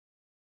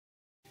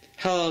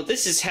Hello,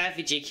 this is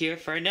Happy Jake here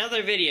for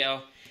another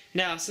video.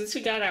 Now, since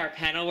we got our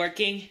panel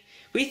working,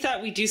 we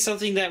thought we'd do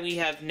something that we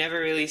have never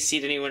really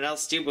seen anyone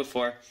else do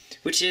before,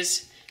 which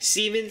is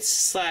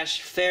Siemens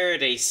 /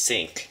 Faraday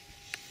sync.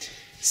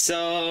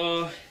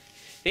 So,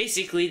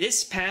 basically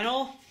this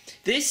panel,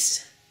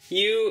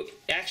 UMHU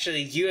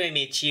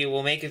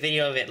will make a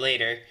video of it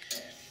later.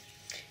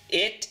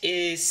 It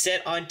is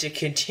set onto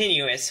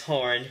continuous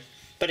horn,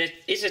 but it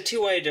is a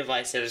two-wire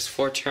device that has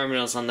 4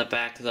 terminals on the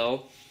back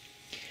though.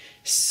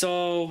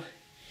 So,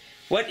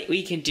 what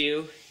we can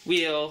do,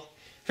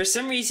 for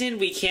some reason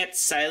we can't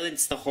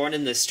silence the horn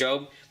in the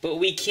strobe, but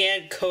we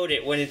can code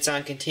it when it's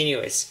on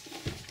continuous.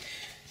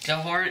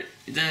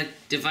 The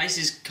device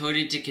is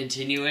coded to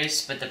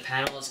continuous, but the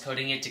panel is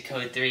coding it to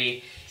code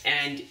 3.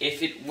 And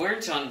if it were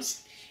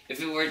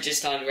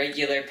just on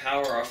regular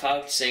power or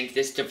without sync,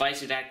 this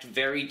device would act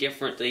very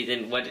differently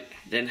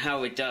than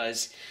how it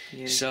does.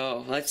 Yeah.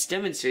 So let's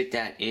demonstrate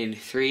that in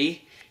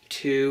 3,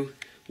 2,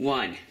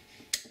 1.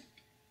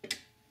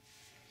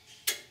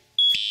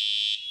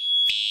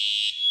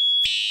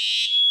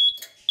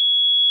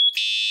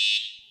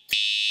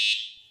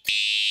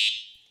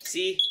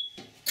 See?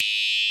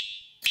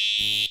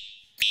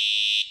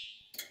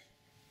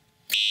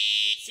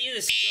 See the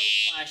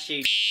strobe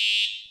flashing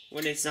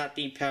when it's not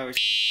being powered.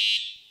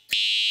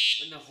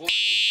 When the horn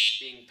isn't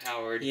being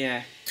powered. Yeah.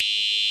 And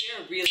you can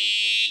hear a relay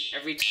clicking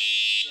every time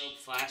the strobe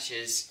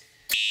flashes.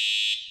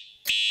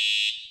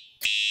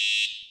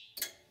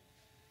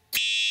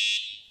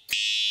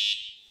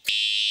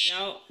 And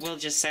now we'll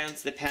just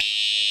silence the panel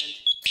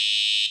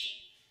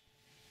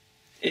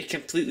and it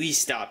completely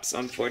stops,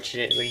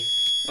 unfortunately.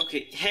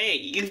 Okay, hey,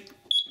 you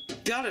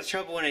got in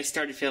trouble when I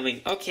started filming.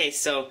 Okay,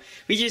 so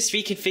we just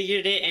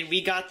reconfigured it and we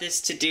got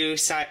this to do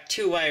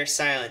 2-wire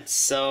silence.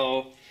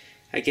 So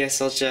I guess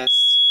I'll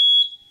just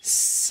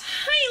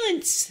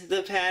silence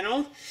the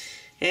panel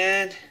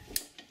and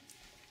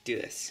do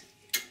this.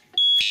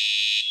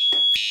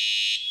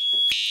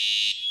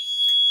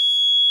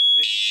 As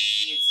you can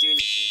see, it's doing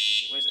the same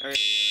thing it was earlier.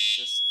 It's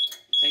just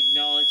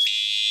acknowledge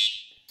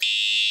the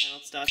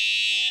panel stops,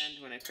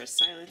 and when I press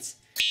silence,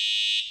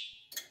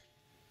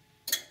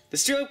 the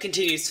strobe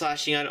continues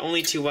flashing on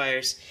only 2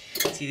 wires.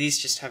 See, these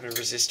just have a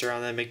resistor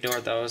on them. Ignore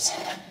those.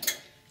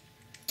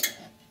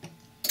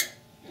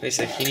 Looks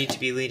like you need to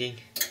be leading.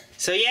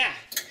 So yeah,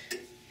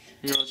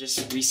 and I'll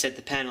just reset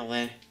the panel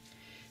then.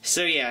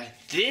 So yeah,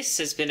 this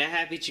has been a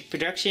Happy Jake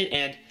production,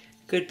 and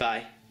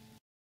goodbye.